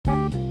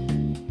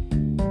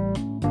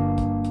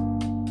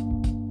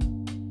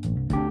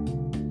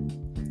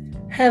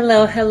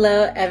Hello,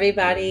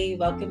 everybody.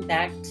 Welcome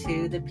back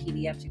to the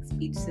Pediatric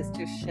Speech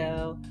Sisters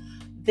Show.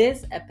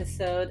 This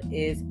episode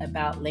is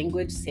about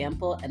language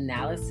sample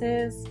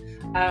analysis.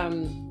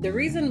 The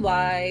reason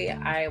why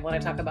I want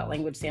to talk about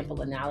language sample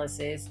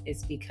analysis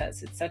is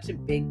because it's such a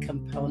big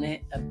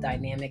component of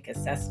dynamic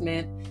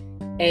assessment.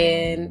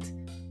 And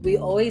we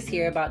always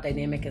hear about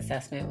dynamic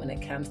assessment when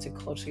it comes to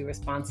culturally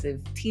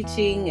responsive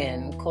teaching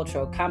and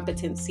cultural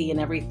competency and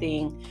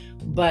everything.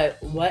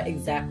 But what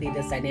exactly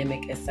does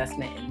dynamic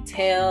assessment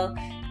entail?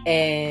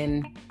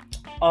 And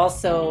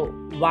also,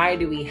 why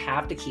do we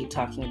have to keep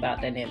talking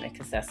about dynamic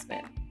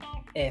assessment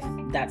if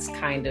that's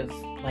kind of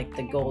like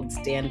the gold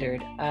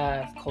standard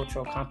of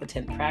cultural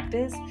competent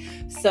practice?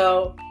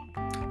 So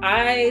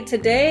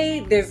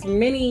today, there's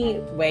many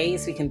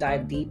ways we can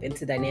dive deep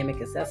into dynamic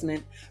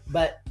assessment,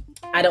 but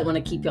I don't want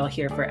to keep y'all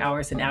here for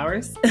hours and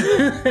hours.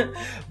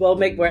 We'll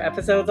make more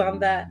episodes on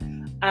that.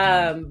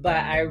 But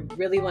I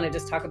really want to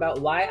just talk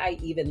about why I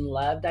even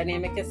love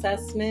dynamic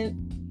assessment.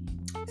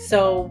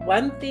 So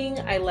one thing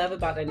I love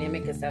about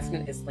dynamic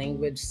assessment is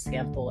language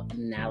sample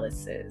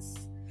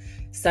analysis.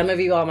 Some of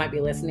you all might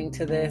be listening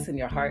to this and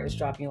your heart is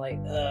dropping like,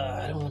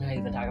 I don't want to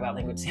even talk about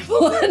language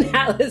sample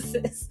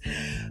analysis,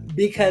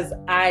 because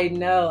I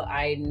know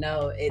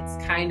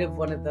it's kind of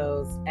one of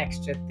those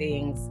extra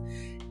things.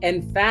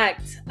 In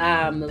fact,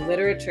 the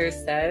literature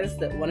says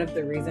that one of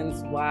the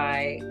reasons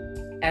why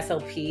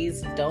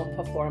SLPs don't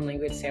perform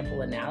language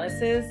sample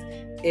analysis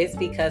is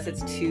because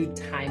it's too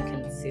time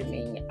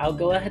consuming. I'll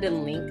go ahead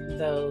and link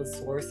those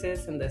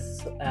sources in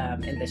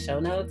the show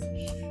notes.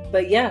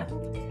 But yeah,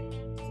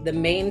 the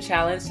main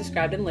challenge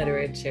described in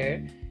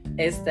literature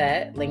is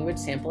that language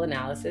sample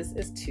analysis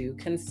is too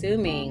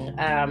consuming.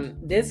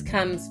 This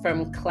comes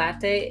from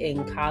Clate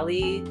and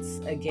colleagues.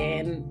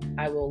 Again,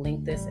 I will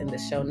link this in the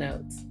show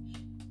notes.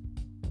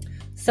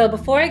 So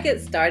before I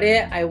get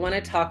started, I want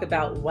to talk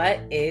about what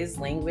is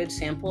language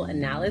sample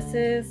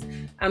analysis.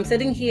 I'm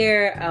sitting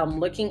here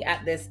looking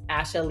at this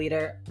ASHA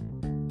Leader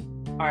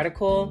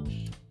article.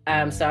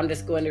 So I'm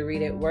just going to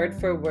read it word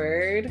for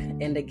word.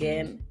 And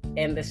again,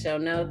 in the show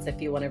notes,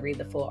 if you want to read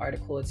the full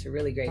article, it's a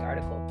really great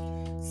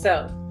article.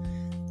 So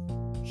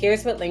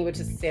here's what language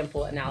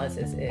sample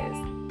analysis is.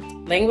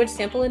 Language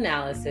sample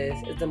analysis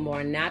is a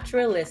more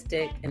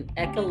naturalistic and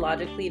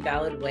ecologically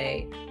valid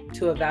way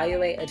to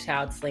evaluate a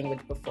child's language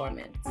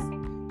performance.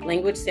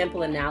 Language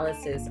sample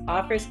analysis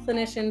offers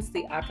clinicians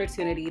the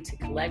opportunity to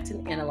collect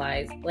and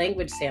analyze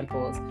language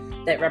samples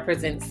that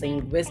represent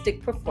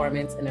linguistic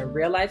performance in a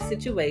real-life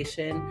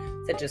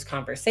situation, such as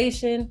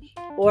conversation,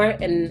 or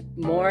in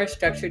more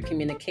structured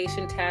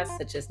communication tasks,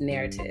 such as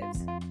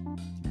narratives.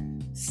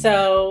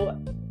 So,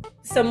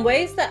 some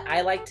ways that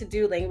I like to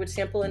do language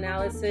sample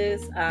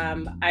analysis,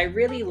 I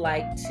really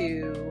like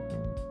to,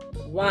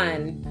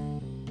 one,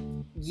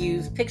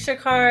 use picture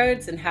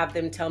cards and have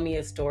them tell me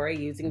a story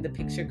using the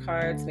picture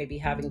cards, maybe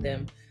having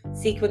them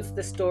sequence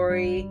the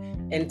story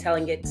and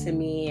telling it to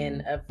me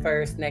in a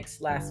first, next,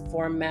 last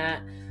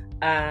format,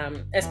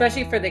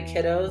 especially for the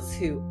kiddos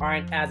who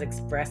aren't as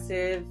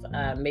expressive.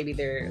 Maybe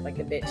they're like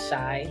a bit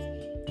shy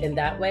in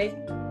that way.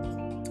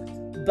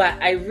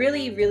 But I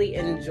really, really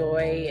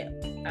enjoy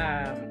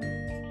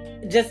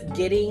just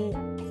getting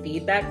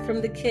feedback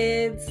from the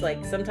kids.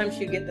 Like sometimes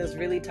you get those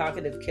really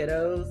talkative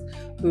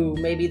kiddos who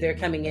maybe they're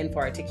coming in for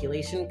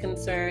articulation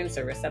concerns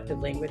or receptive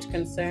language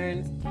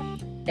concerns,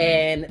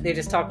 and they're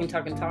just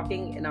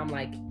talking, and I'm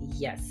like,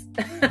 yes,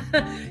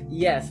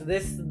 yes,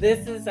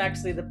 this is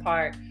actually the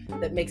part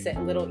that makes it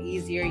a little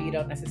easier. You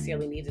don't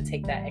necessarily need to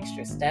take that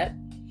extra step.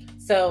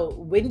 So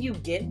when you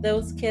get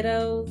those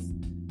kiddos,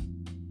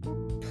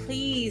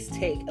 please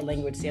take a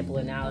language sample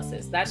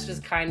analysis. That's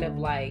just kind of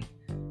like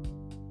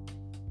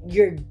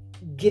you're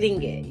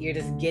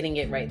just getting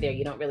it right there.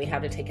 You don't really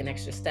have to take an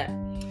extra step.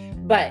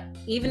 But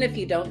even if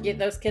you don't get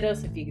those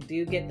kiddos, if you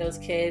do get those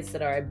kids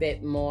that are a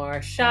bit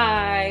more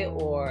shy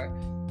or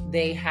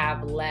they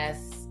have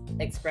less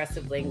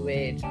expressive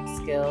language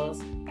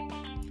skills,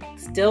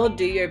 still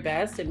do your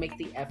best and make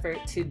the effort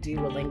to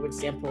do a language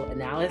sample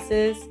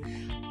analysis.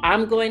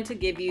 I'm going to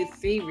give you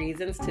 3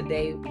 reasons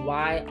today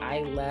why I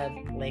love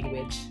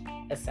language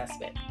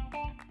assessment.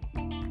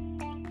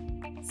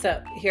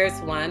 So here's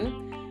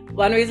one.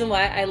 One reason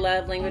why I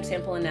love language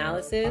sample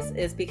analysis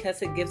is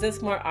because it gives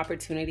us more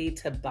opportunity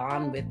to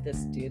bond with the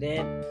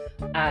student.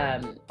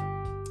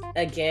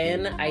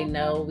 Again, I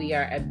know we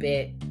are a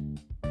bit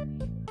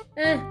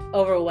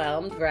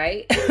overwhelmed,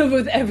 right?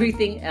 with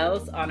everything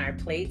else on our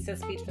plates as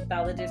speech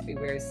pathologists. We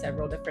wear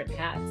several different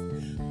hats.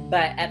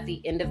 But at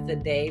the end of the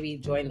day, we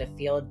join the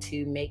field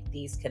to make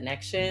these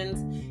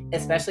connections,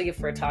 especially if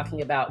we're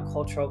talking about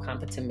cultural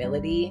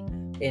compatibility.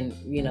 And,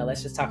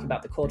 let's just talk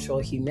about the cultural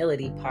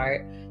humility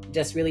part.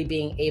 Just really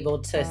being able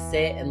to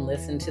sit and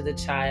listen to the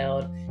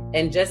child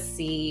and just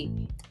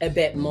see a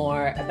bit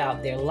more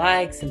about their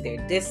likes and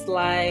their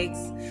dislikes.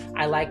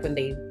 I like when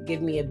they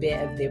give me a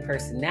bit of their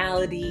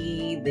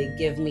personality. They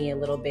give me a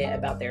little bit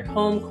about their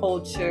home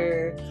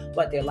culture,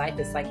 what their life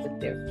is like with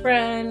their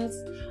friends.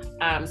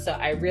 So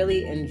I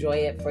really enjoy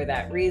it for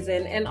that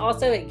reason. And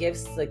also it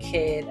gives the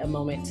kid a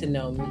moment to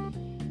know me.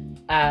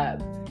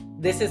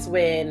 This is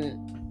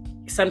when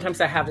sometimes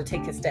I have to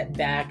take a step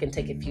back and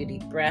take a few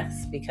deep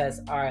breaths, because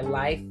our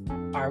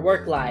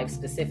work life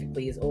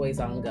specifically is always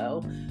on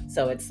go.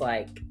 So it's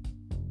like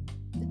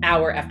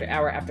hour after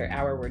hour after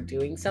hour, we're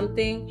doing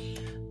something.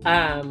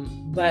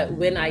 But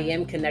when I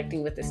am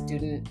connecting with a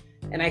student,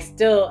 and I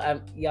still,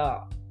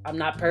 y'all, I'm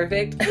not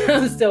perfect.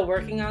 I'm still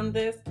working on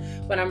this.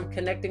 When I'm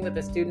connecting with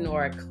a student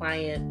or a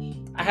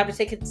client, I have to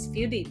take a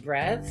few deep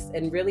breaths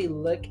and really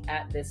look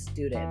at this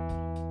student,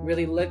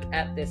 really look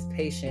at this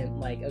patient.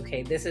 Like,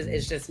 okay,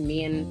 it's just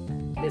me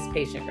and this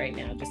patient right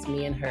now, just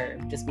me and her,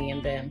 just me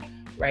and them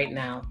right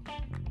now.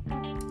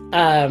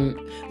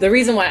 The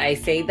reason why I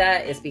say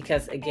that is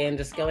because, again,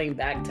 just going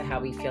back to how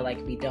we feel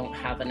like we don't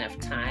have enough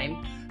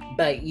time,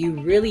 but you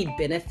really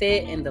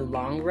benefit in the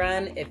long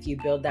run if you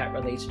build that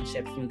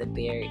relationship from the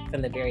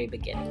very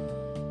beginning.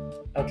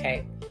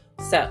 Okay,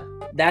 so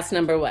that's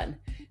number one.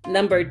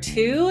 Number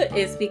two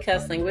is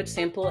because language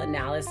sample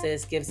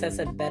analysis gives us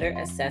a better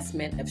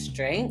assessment of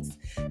strengths.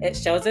 It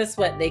shows us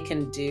what they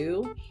can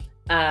do.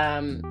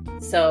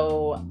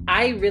 So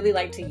I really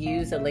like to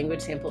use a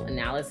language sample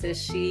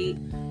analysis sheet.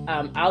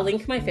 I'll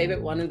link my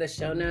favorite one in the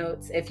show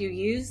notes. If you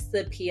use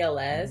the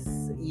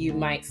PLS, you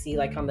might see,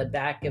 like, on the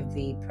back of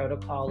the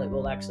protocol, it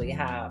will actually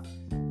have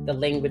the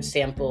language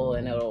sample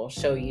and it'll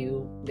show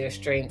you their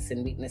strengths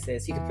and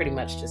weaknesses. You can pretty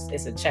much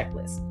it's a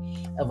checklist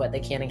of what they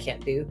can and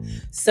can't do.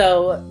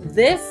 So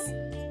this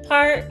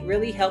part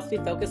really helps me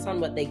focus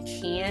on what they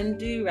can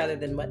do rather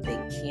than what they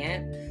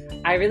can't.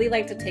 I really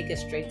like to take a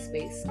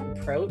strengths-based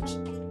approach,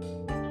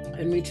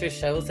 and research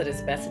shows that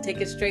it's best to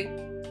take a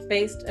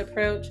strengths-based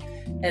approach,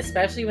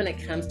 especially when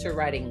it comes to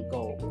writing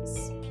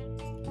goals.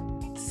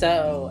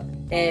 So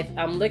if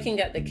I'm looking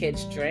at the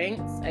kid's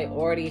strengths, I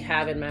already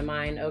have in my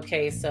mind,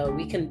 okay, so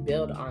we can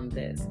build on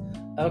this.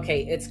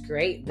 Okay, it's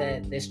great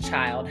that this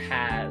child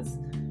has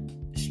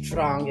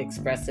strong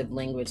expressive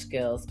language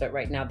skills, but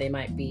right now they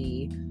might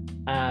be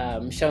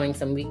showing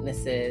some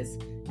weaknesses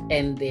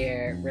in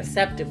their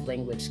receptive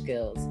language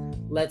skills.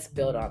 Let's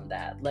build on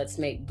that. Let's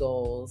make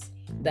goals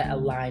that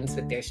aligns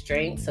with their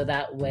strengths, so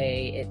that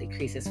way it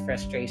decreases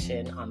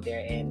frustration on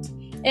their end,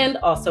 and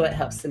also it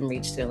helps them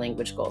reach their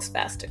language goals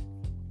faster.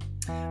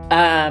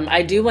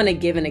 I do want to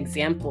give an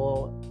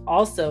example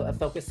also of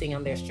focusing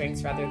on their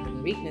strengths rather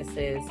than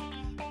weaknesses.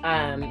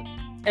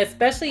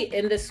 Especially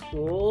in the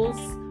schools,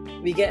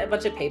 we get a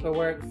bunch of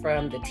paperwork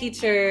from the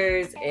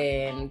teachers,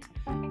 and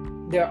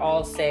they're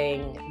all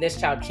saying this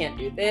child can't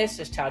do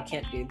this child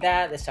can't do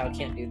that, this child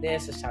can't do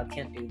this child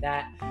can't do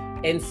that.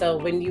 And so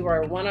when you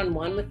are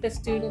one-on-one with the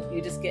student,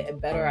 you just get a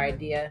better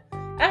idea.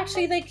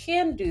 Actually, they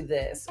can do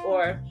this,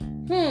 or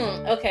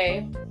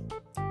okay,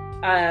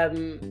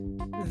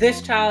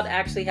 this child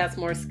actually has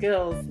more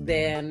skills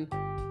than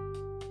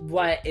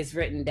what is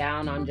written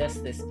down on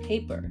just this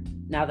paper,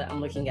 now that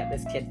I'm looking at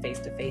this kid face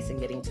to face and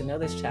getting to know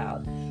this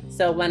child.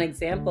 So one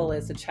example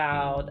is a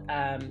child,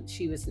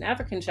 she was an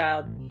African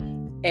child,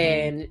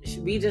 and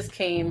we just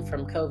came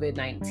from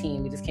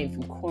COVID-19. We just came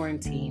from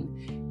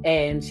quarantine.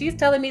 And she's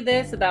telling me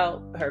this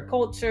about her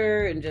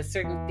culture and just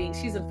certain things.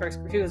 She was in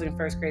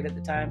first grade at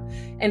the time.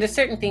 And just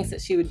certain things that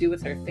she would do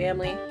with her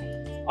family.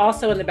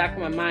 Also in the back of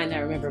my mind, I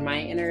remember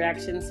my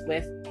interactions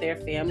with their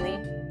family.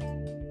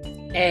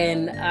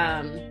 And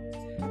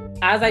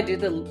as I do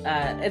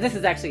this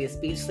is actually a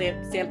speech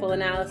sample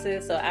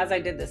analysis. So as I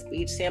did the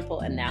speech sample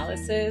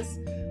analysis,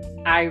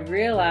 I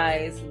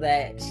realized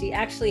that she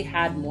actually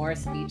had more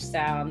speech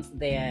sounds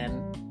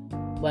than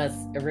was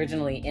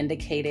originally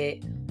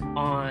indicated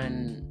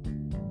on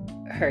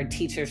her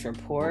teacher's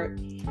report.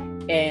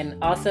 And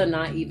also,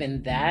 not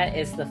even that,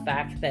 is the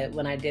fact that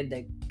when I did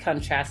the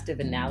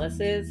contrastive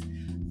analysis,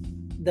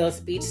 those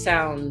speech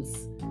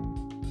sounds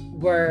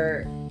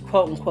were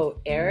quote unquote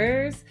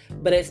errors,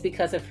 but it's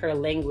because of her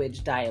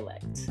language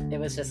dialect. It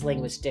was just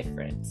language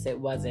difference. It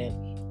wasn't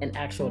an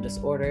actual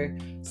disorder.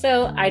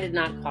 So I did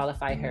not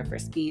qualify her for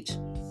speech.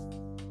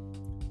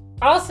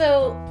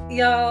 Also,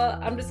 y'all,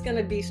 I'm just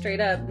gonna be straight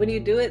up. When you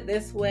do it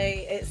this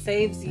way, it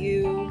saves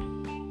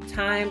you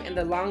time in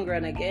the long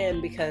run,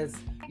 again, because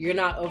you're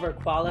not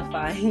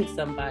overqualifying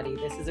somebody.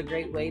 This is a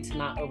great way to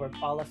not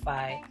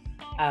overqualify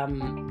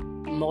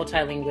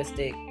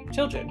multilinguistic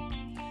children.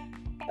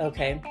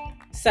 Okay,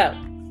 so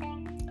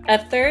a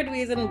third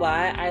reason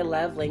why I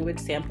love language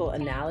sample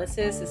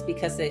analysis is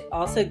because it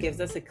also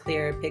gives us a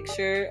clearer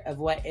picture of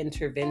what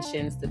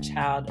interventions the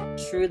child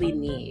truly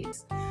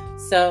needs.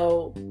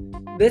 So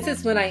this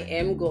is when I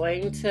am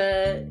going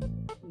to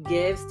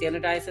give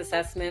standardized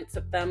assessments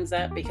a thumbs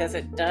up, because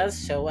it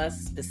does show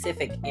us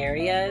specific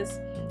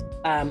areas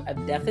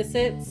of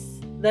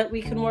deficits that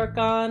we can work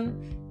on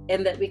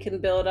and that we can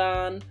build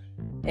on.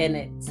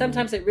 And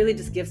sometimes it really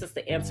just gives us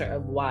the answer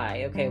of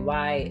why. Okay,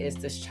 why is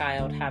this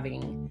child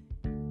having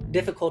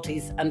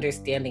difficulties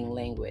understanding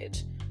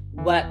language?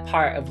 What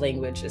part of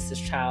language is this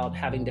child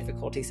having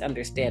difficulties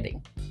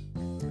understanding?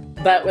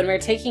 But when we're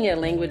taking a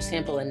language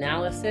sample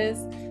analysis,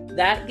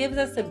 that gives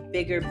us a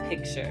bigger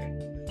picture.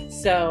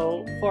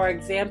 So, for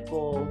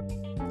example,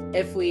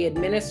 if we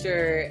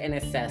administer an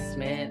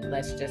assessment,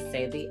 let's just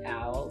say the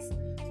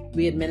OWLS,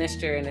 we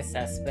administer an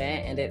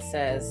assessment and it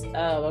says,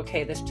 oh,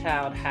 okay, this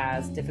child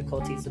has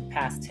difficulties with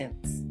past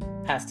tense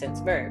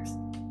verbs.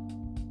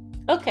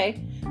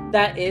 Okay,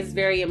 that is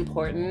very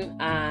important,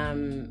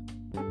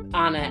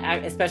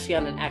 especially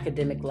on an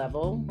academic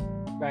level,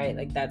 right?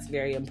 Like that's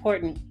very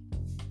important.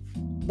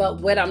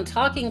 But when I'm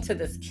talking to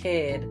this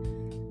kid,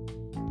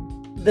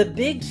 the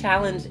big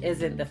challenge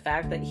isn't the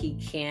fact that he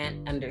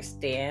can't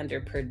understand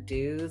or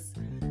produce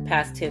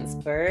past tense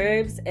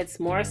verbs. It's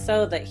more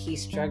so that he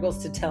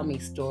struggles to tell me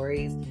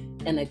stories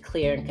in a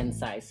clear and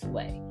concise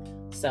way.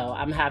 So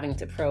I'm having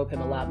to probe him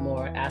a lot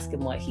more, ask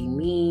him what he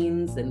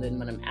means. And then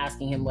when I'm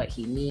asking him what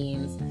he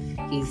means,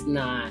 he's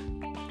not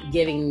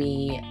giving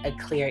me a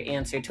clear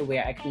answer to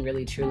where I can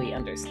really truly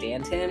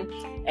understand him.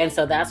 And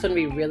so that's when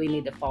we really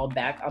need to fall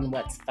back on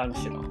what's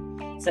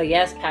functional. So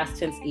yes, past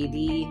tense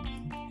ED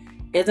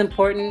is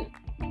important,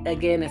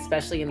 again,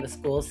 especially in the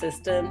school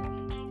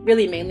system,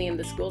 really mainly in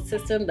the school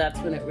system. That's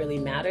when it really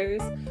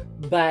matters.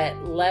 But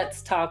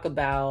let's talk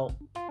about,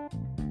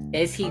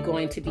 is he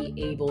going to be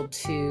able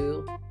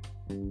to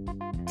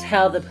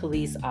tell the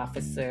police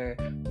officer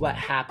what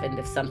happened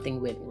if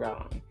something went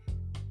wrong?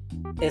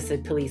 Is the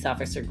police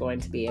officer going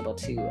to be able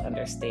to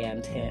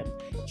understand him?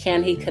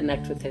 Can he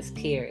connect with his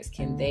peers?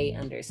 Can they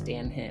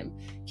understand him?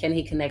 Can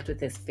he connect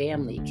with his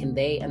family? Can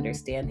they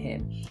understand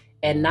him?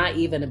 And not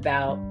even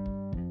about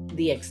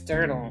the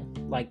external,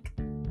 like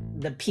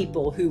the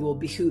people who will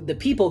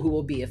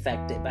be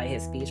affected by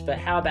his speech, but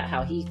how about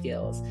how he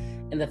feels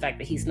and the fact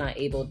that he's not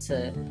able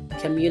to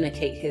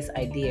communicate his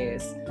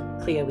ideas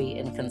clearly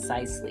and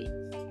concisely.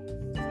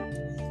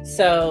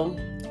 So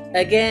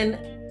again,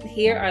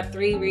 here are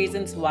 3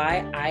 reasons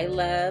why I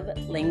love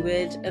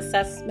language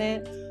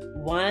assessment.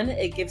 1,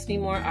 it gives me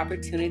more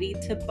opportunity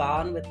to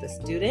bond with the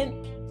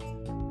student.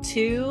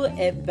 2,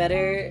 it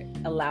better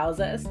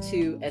allows us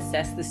to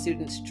assess the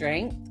student's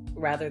strength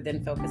rather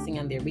than focusing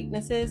on their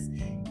weaknesses.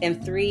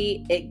 And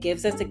 3, it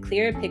gives us a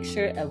clearer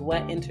picture of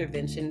what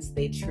interventions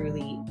they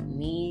truly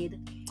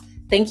need.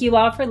 Thank you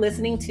all for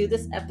listening to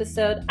this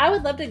episode. I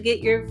would love to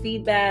get your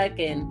feedback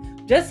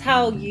and just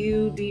how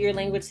you do your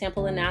language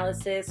sample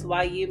analysis,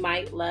 why you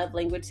might love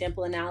language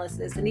sample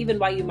analysis, and even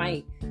why you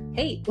might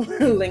hate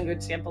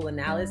language sample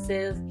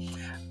analysis.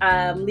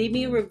 Leave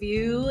me a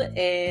review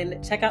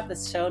and check out the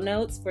show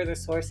notes for the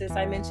sources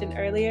I mentioned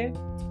earlier.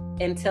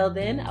 Until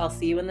then, I'll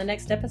see you in the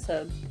next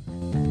episode.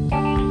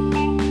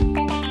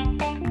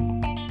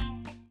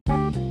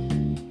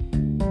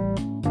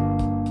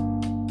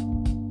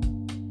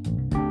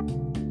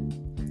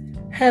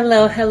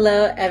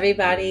 Hello,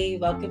 everybody.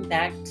 Welcome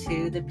back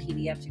to the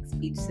Pediatric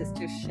Speech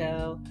Sisters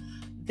Show.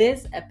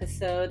 This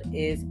episode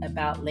is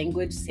about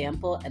language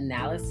sample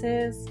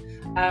analysis.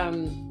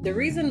 The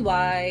reason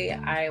why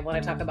I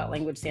want to talk about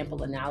language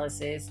sample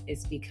analysis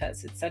is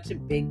because it's such a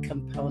big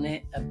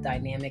component of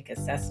dynamic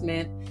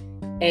assessment.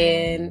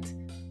 And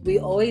we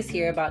always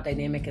hear about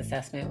dynamic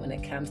assessment when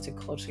it comes to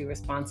culturally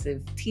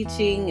responsive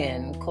teaching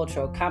and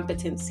cultural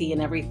competency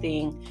and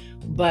everything.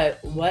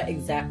 But what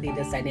exactly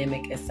does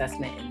dynamic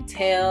assessment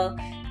entail?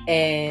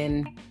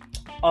 And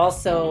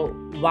also,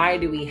 why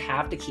do we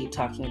have to keep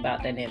talking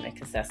about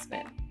dynamic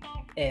assessment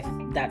if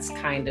that's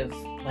kind of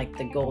like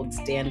the gold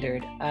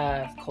standard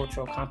of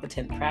cultural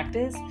competent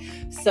practice?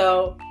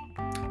 So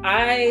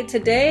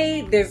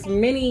today, there's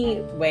many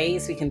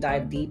ways we can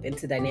dive deep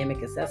into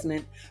dynamic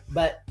assessment,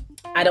 but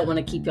I don't want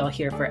to keep y'all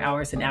here for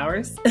hours and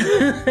hours.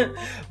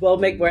 We'll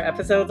make more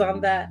episodes on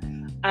that.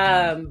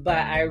 But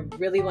I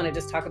really want to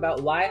just talk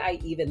about why I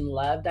even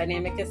love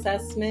dynamic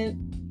assessment.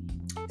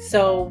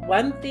 So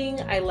one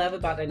thing I love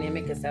about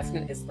dynamic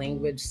assessment is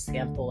language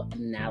sample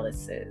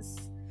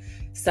analysis.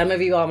 Some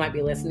of you all might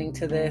be listening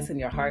to this and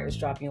your heart is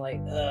dropping like,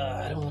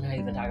 I don't want to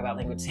even talk about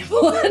language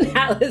sample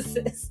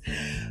analysis,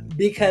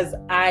 because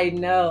I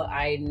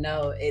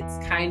know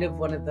it's kind of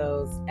one of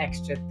those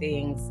extra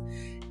things.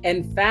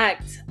 In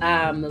fact,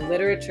 the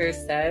literature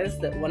says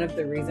that one of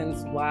the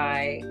reasons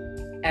why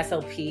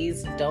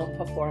SLPs don't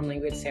perform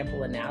language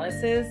sample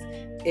analysis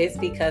is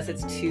because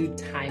it's too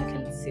time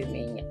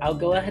consuming. I'll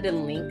go ahead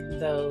and link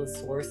those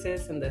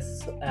sources in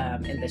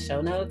the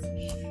show notes.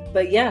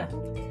 But yeah,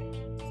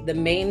 the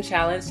main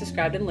challenge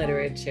described in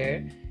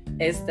literature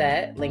is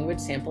that language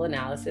sample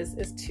analysis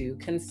is too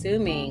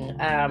consuming.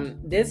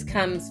 This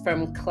comes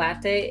from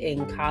Clate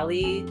and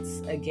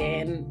colleagues.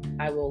 Again,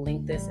 I will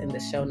link this in the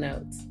show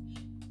notes.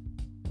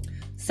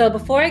 So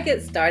before I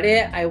get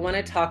started, I want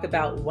to talk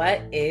about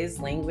what is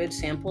language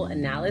sample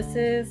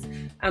analysis.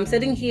 I'm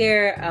sitting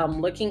here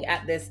looking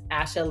at this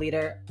ASHA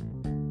Leader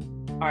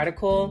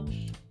article.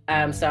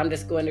 So I'm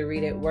just going to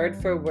read it word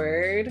for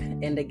word.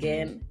 And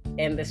again,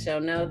 in the show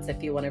notes,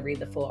 if you want to read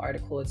the full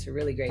article, it's a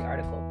really great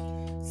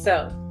article.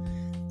 So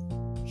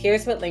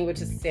here's what language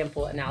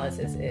sample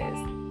analysis is.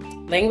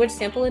 Language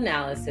sample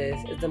analysis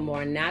is a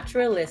more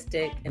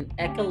naturalistic and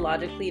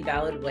ecologically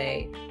valid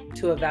way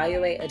to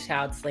evaluate a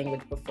child's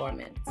language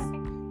performance.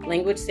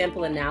 language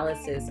sample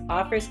analysis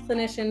offers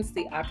clinicians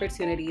the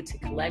opportunity to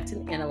collect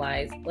and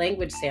analyze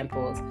language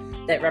samples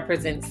that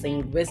represents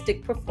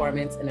linguistic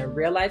performance in a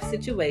real-life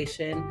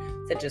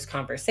situation, such as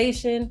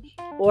conversation,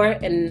 or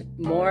in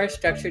more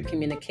structured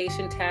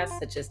communication tasks,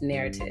 such as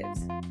narratives.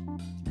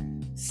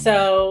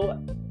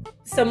 So,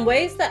 some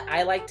ways that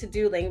I like to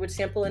do language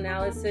sample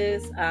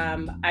analysis,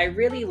 I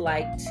really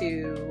like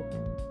to,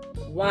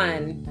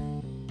 one,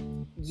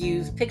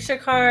 use picture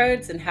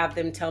cards and have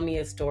them tell me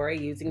a story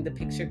using the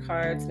picture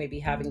cards, maybe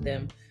having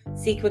them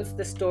sequence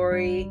the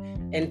story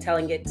and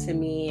telling it to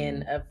me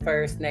in a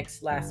first,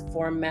 next, last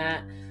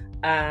format,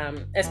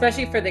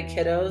 especially for the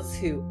kiddos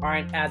who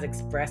aren't as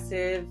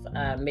expressive.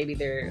 Maybe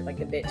they're like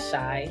a bit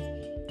shy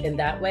in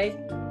that way.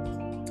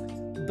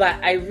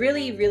 But I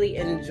really, really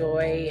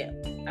enjoy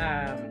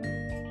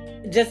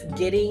just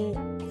getting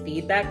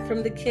feedback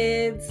from the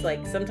kids.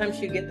 Like sometimes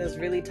you get those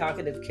really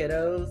talkative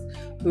kiddos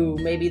who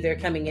maybe they're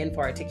coming in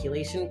for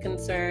articulation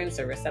concerns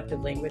or receptive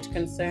language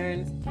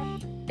concerns,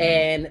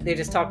 and they're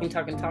just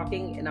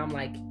talking, and I'm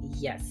like,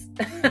 yes,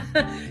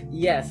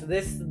 yes,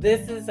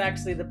 this is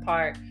actually the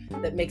part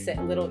that makes it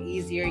a little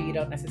easier. You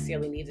don't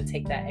necessarily need to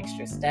take that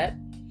extra step.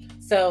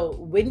 So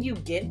when you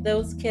get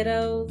those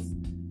kiddos,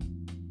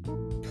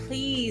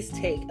 please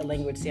take a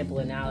language sample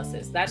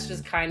analysis. That's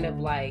just kind of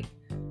like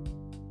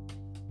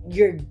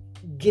you're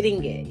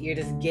getting it. You're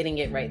just getting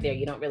it right there.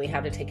 You don't really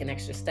have to take an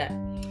extra step.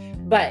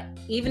 But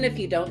even if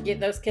you don't get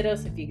those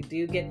kiddos, if you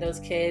do get those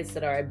kids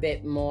that are a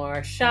bit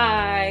more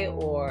shy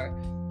or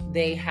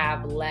they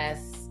have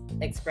less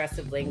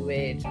expressive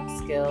language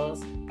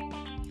skills,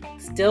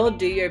 still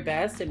do your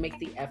best and make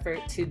the effort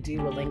to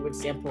do a language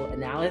sample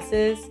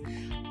analysis.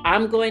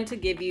 I'm going to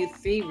give you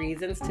 3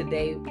 reasons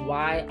today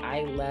why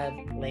I love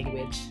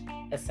language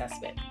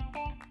assessment.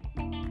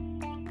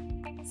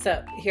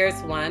 So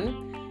here's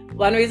one.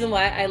 One reason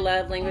why I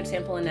love language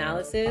sample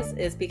analysis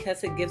is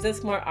because it gives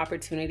us more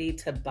opportunity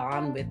to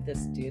bond with the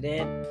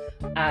student.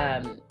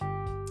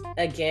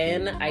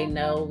 Again, I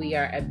know we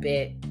are a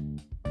bit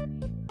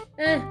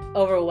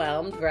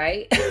overwhelmed,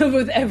 right?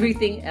 With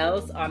everything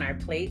else on our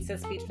plates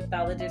as speech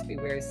pathologists. We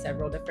wear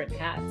several different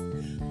hats.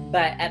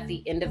 But at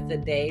the end of the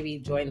day, we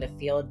join the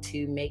field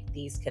to make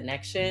these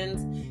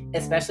connections,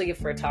 especially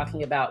if we're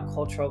talking about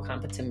cultural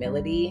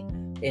compatibility.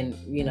 And,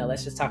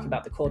 let's just talk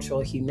about the cultural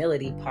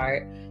humility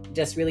part,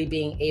 just really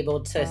being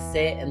able to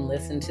sit and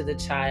listen to the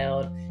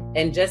child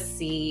and just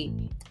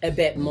see a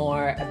bit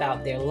more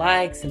about their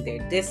likes and their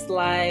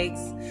dislikes.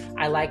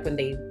 I like when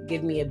they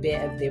give me a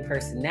bit of their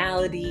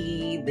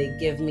personality. They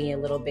give me a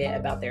little bit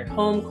about their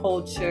home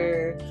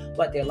culture,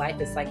 what their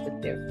life is like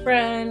with their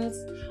friends.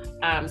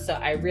 So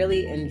I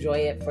really enjoy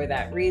it for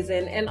that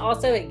reason. And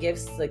also it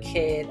gives the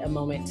kid a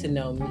moment to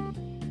know me.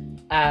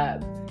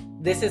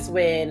 This is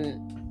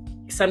when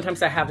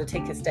sometimes I have to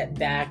take a step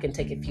back and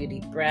take a few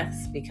deep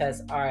breaths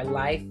because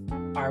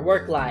our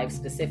work life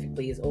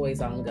specifically is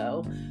always on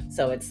go.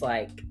 So it's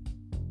like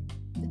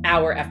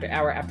hour after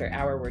hour after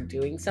hour, we're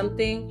doing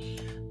something.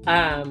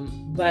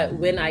 But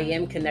when I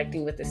am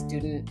connecting with a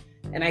student,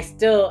 and I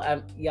still,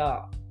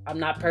 I'm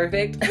not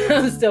perfect.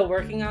 I'm still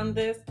working on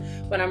this.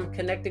 When I'm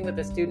connecting with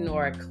a student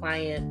or a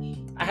client,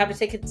 I have to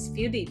take a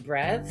few deep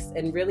breaths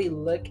and really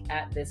look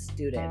at this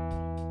student,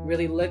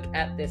 really look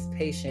at this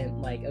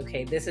patient. Like,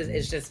 okay,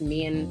 it's just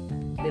me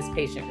and this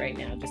patient right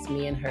now, just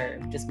me and her,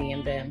 just me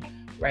and them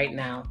right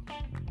now.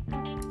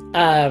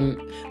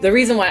 The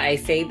reason why I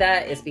say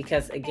that is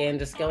because, again,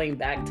 just going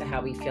back to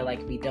how we feel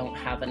like we don't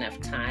have enough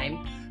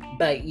time,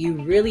 but you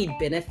really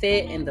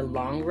benefit in the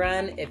long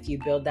run if you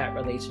build that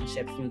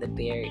relationship from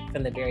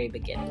the very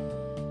beginning.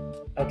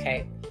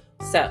 Okay,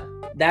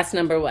 so that's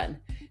number 1.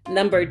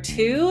 Number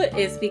 2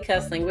 is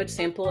because language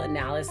sample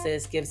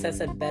analysis gives us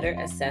a better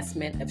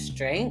assessment of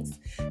strengths.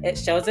 It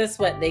shows us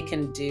what they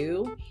can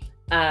do.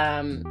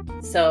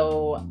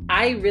 So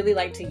I really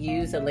like to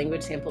use a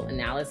language sample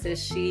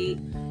analysis sheet.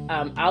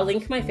 I'll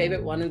link my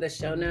favorite one in the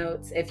show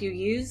notes. If you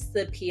use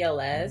the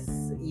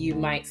PLS, you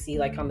might see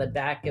like on the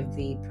back of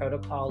the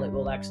protocol, it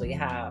will actually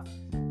have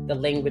the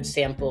language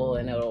sample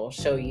and it'll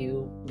show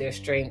you their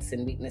strengths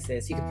and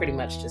weaknesses. You can pretty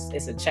much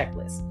it's a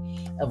checklist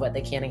of what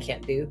they can and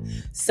can't do.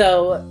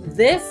 So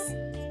this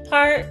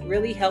part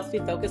really helps me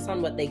focus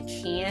on what they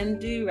can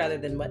do rather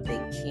than what they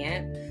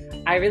can't.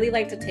 I really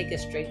like to take a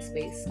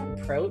strengths-based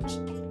approach,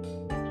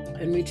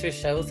 and research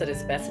shows that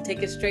it's best to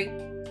take a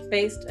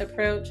strengths-based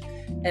approach,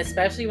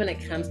 especially when it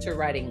comes to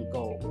writing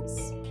goals.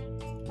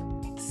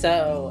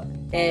 So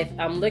if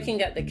I'm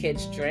looking at the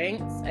kid's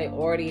strengths, I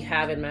already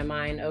have in my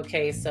mind,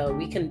 okay, so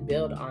we can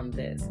build on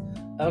this.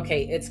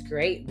 Okay, it's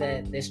great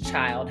that this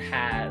child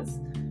has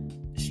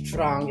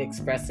strong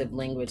expressive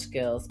language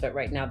skills, but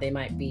right now they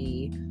might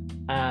be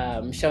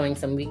showing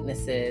some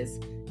weaknesses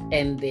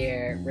in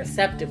their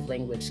receptive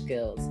language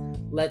skills.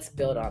 Let's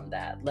build on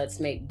that. Let's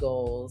make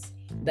goals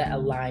that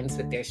aligns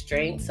with their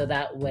strengths, so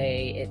that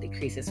way it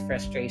decreases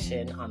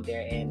frustration on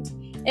their end,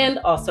 and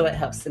also it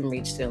helps them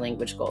reach their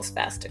language goals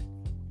faster.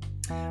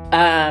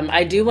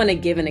 I do want to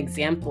give an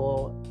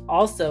example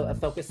also of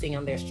focusing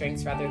on their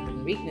strengths rather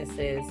than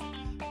weaknesses.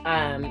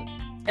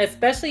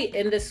 especially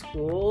in the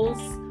schools,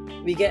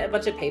 we get a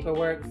bunch of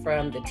paperwork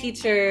from the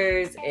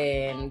teachers,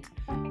 and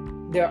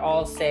they're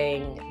all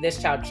saying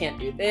this child can't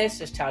do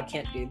this child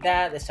can't do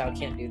that, this child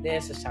can't do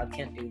this child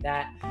can't do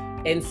that.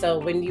 And so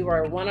when you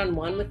are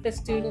one-on-one with the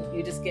student,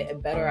 you just get a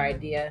better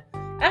idea.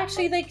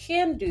 Actually, they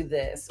can do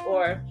this,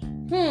 or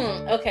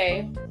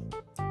okay,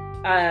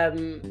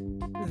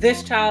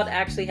 this child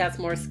actually has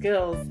more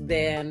skills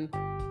than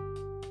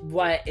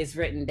what is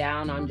written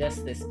down on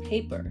just this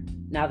paper,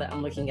 now that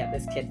I'm looking at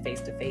this kid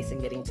face to face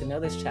and getting to know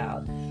this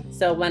child.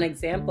 So one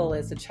example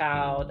is a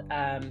child,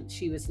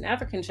 she was an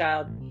African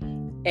child,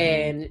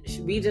 and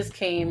we just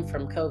came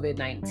from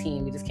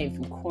COVID-19. We just came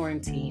from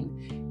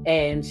quarantine.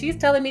 And she's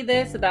telling me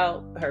this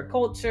about her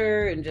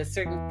culture and just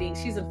certain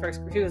things. She was in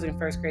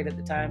first grade at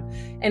the time.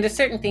 And just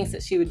certain things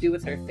that she would do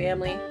with her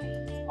family.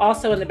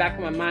 Also in the back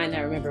of my mind,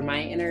 I remember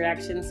my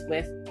interactions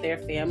with their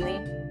family.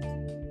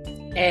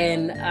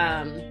 And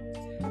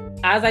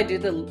as I do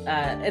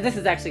this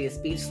is actually a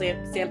speech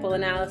sample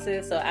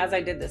analysis. So as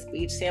I did the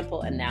speech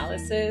sample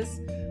analysis,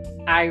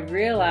 I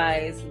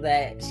realized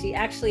that she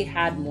actually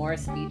had more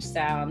speech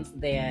sounds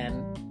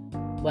than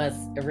was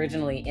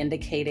originally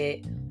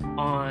indicated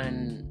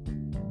on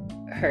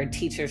her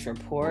teacher's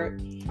report.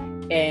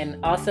 And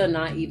also,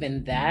 not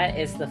even that,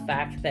 is the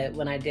fact that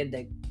when I did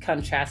the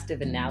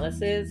contrastive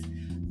analysis,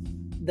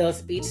 those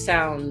speech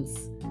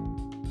sounds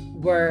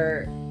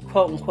were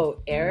quote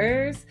unquote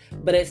errors,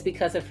 but it's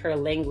because of her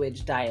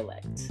language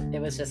dialect. It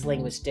was just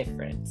language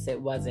difference.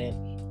 It wasn't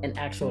an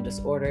actual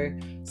disorder.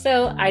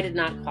 So I did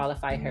not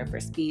qualify her for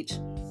speech.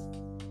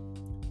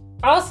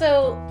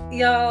 Also,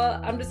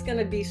 y'all, I'm just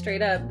gonna be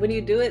straight up. When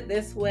you do it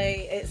this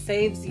way, it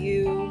saves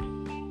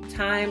you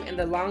time in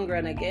the long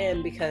run,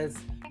 again, because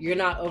you're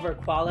not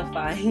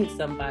overqualifying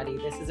somebody.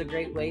 This is a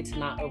great way to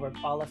not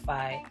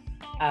overqualify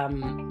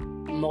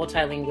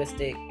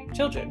multilinguistic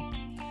children.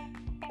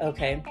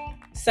 Okay,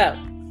 so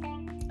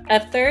a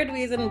third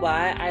reason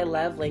why I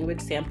love language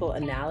sample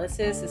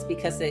analysis is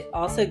because it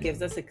also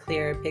gives us a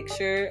clearer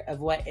picture of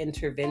what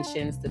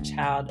interventions the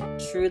child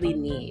truly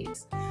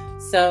needs.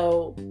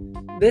 So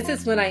this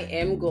is when I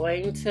am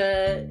going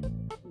to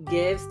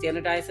give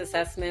standardized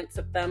assessments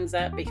a thumbs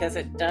up, because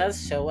it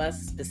does show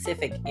us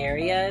specific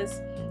areas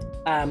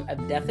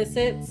of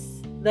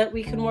deficits that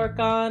we can work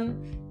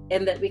on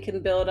and that we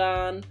can build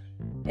on.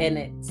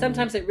 And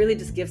sometimes it really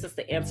just gives us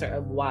the answer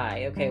of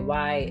why. Okay,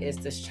 why is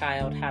this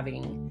child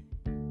having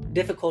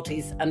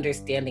difficulties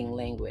understanding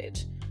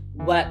language?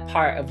 What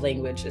part of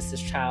language is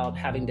this child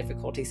having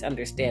difficulties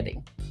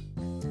understanding?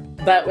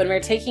 But when we're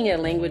taking a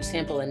language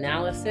sample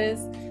analysis,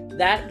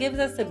 that gives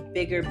us a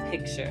bigger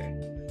picture.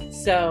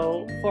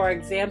 So, for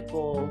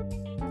example,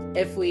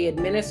 if we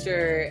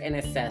administer an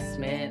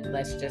assessment,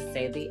 let's just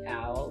say the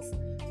OWLS,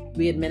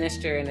 we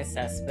administer an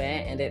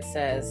assessment and it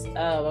says,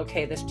 oh,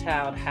 okay, this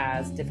child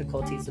has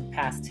difficulties with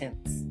past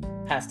tense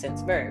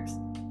verbs.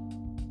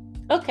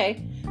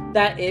 Okay,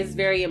 that is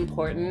very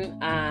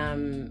important,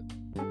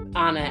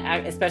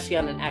 especially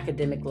on an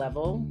academic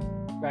level,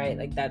 right?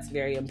 Like, that's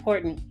very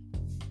important.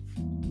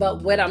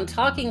 But when I'm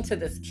talking to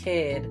this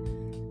kid,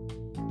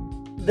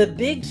 the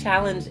big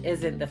challenge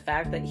isn't the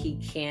fact that he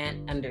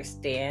can't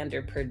understand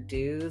or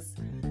produce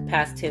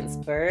past tense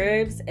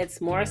verbs.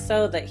 It's more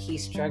so that he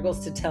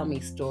struggles to tell me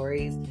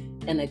stories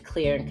in a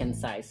clear and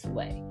concise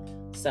way.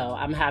 So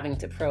I'm having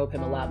to probe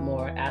him a lot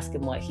more, ask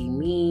him what he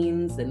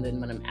means. And then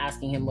when I'm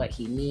asking him what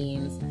he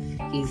means,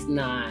 he's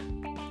not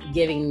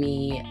giving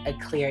me a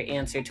clear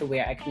answer to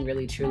where I can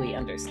really truly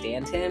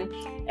understand him.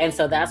 And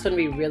so that's when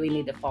we really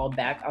need to fall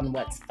back on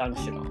what's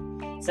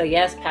functional. So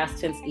yes, past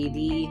tense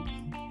ED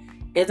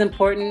is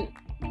important,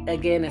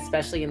 again,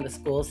 especially in the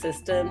school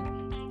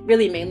system,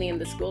 really mainly in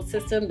the school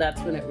system. That's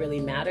when it really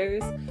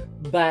matters.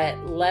 But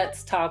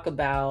let's talk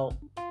about,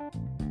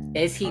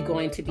 is he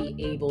going to be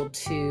able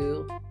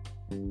to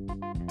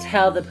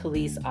tell the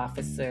police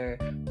officer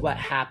what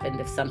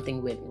happened if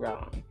something went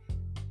wrong?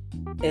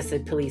 Is the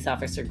police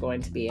officer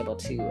going to be able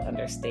to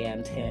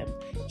understand him?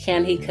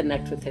 Can he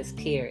connect with his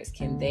peers?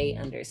 Can they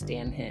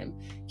understand him?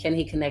 Can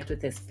he connect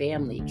with his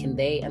family? Can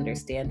they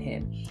understand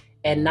him?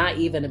 And not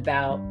even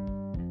about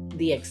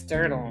the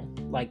external,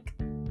 like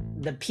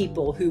the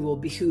people who will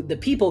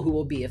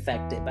be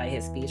affected by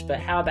his speech, but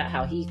how about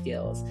how he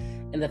feels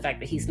and the fact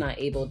that he's not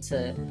able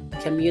to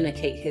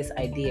communicate his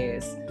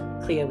ideas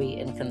clearly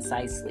and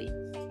concisely.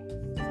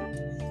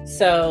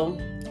 So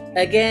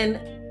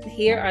again,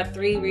 here are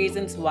 3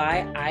 reasons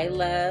why I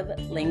love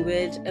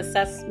language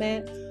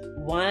assessment.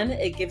 1,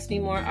 it gives me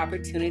more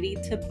opportunity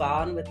to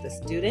bond with the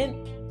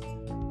student.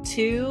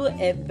 2,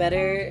 it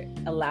better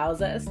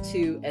allows us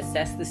to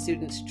assess the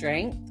student's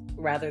strength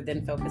rather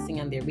than focusing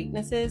on their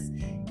weaknesses.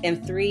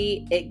 And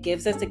 3, it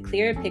gives us a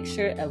clearer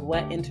picture of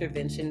what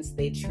interventions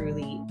they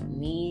truly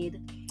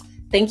need.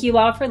 Thank you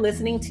all for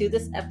listening to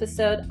this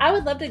episode. I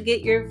would love to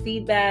get your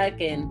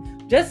feedback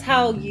and just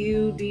how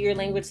you do your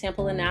language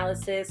sample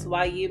analysis,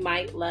 why you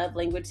might love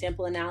language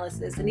sample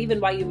analysis, and even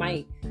why you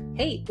might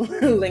hate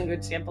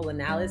language sample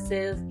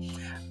analysis.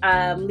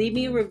 Leave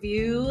me a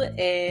review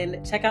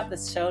and check out the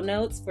show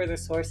notes for the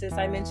sources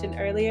I mentioned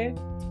earlier.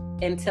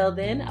 Until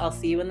then, I'll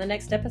see you in the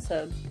next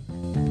episode.